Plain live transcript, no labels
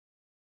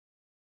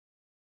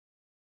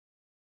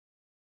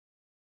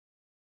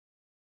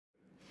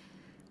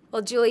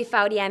Well, Julie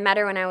Foudy, I met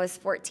her when I was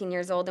 14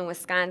 years old in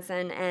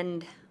Wisconsin,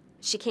 and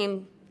she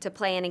came to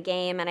play in a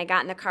game, and I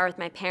got in the car with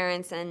my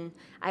parents, and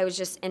I was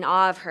just in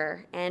awe of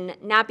her. And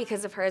not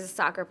because of her as a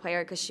soccer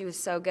player, because she was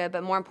so good,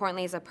 but more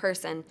importantly as a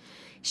person.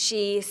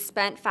 She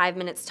spent 5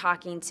 minutes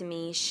talking to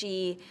me.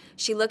 She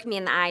looked me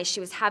in the eye. She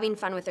was having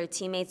fun with her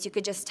teammates. You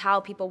could just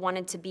tell people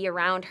wanted to be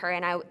around her,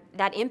 and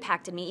that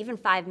impacted me, even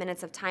 5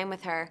 minutes of time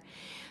with her.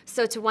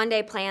 So to one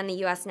day play on the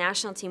U.S.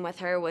 national team with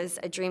her was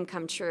a dream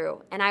come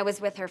true. And I was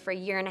with her for a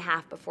year and a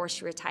half before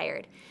she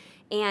retired.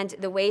 And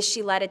the way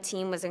she led a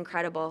team was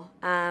incredible.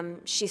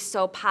 She's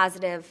so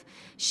positive.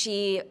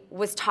 She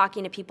was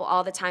talking to people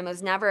all the time. It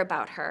was never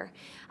about her.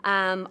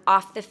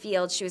 Off the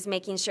field, she was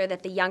making sure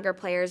that the younger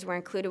players were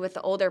included with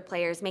the older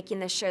players,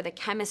 making sure the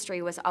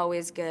chemistry was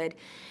always good.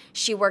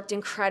 She worked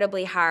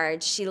incredibly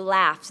hard. She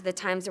laughed the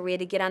times where we had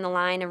to get on the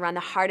line and run the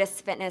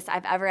hardest fitness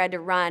I've ever had to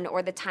run,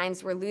 or the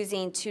times we're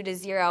losing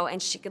 2-0,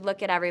 and she could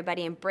look at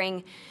everybody and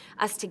bring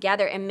us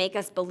together and make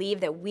us believe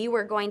that we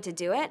were going to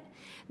do it.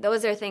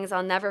 Those are things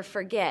I'll never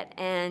forget.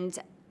 And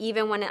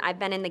even when I've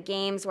been in the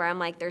games where I'm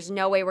like, there's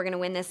no way we're going to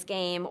win this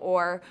game,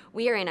 or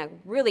we are in a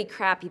really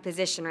crappy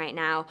position right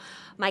now,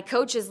 my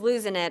coach is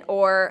losing it,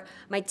 or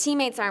my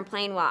teammates aren't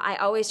playing well, I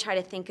always try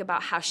to think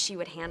about how she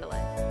would handle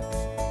it.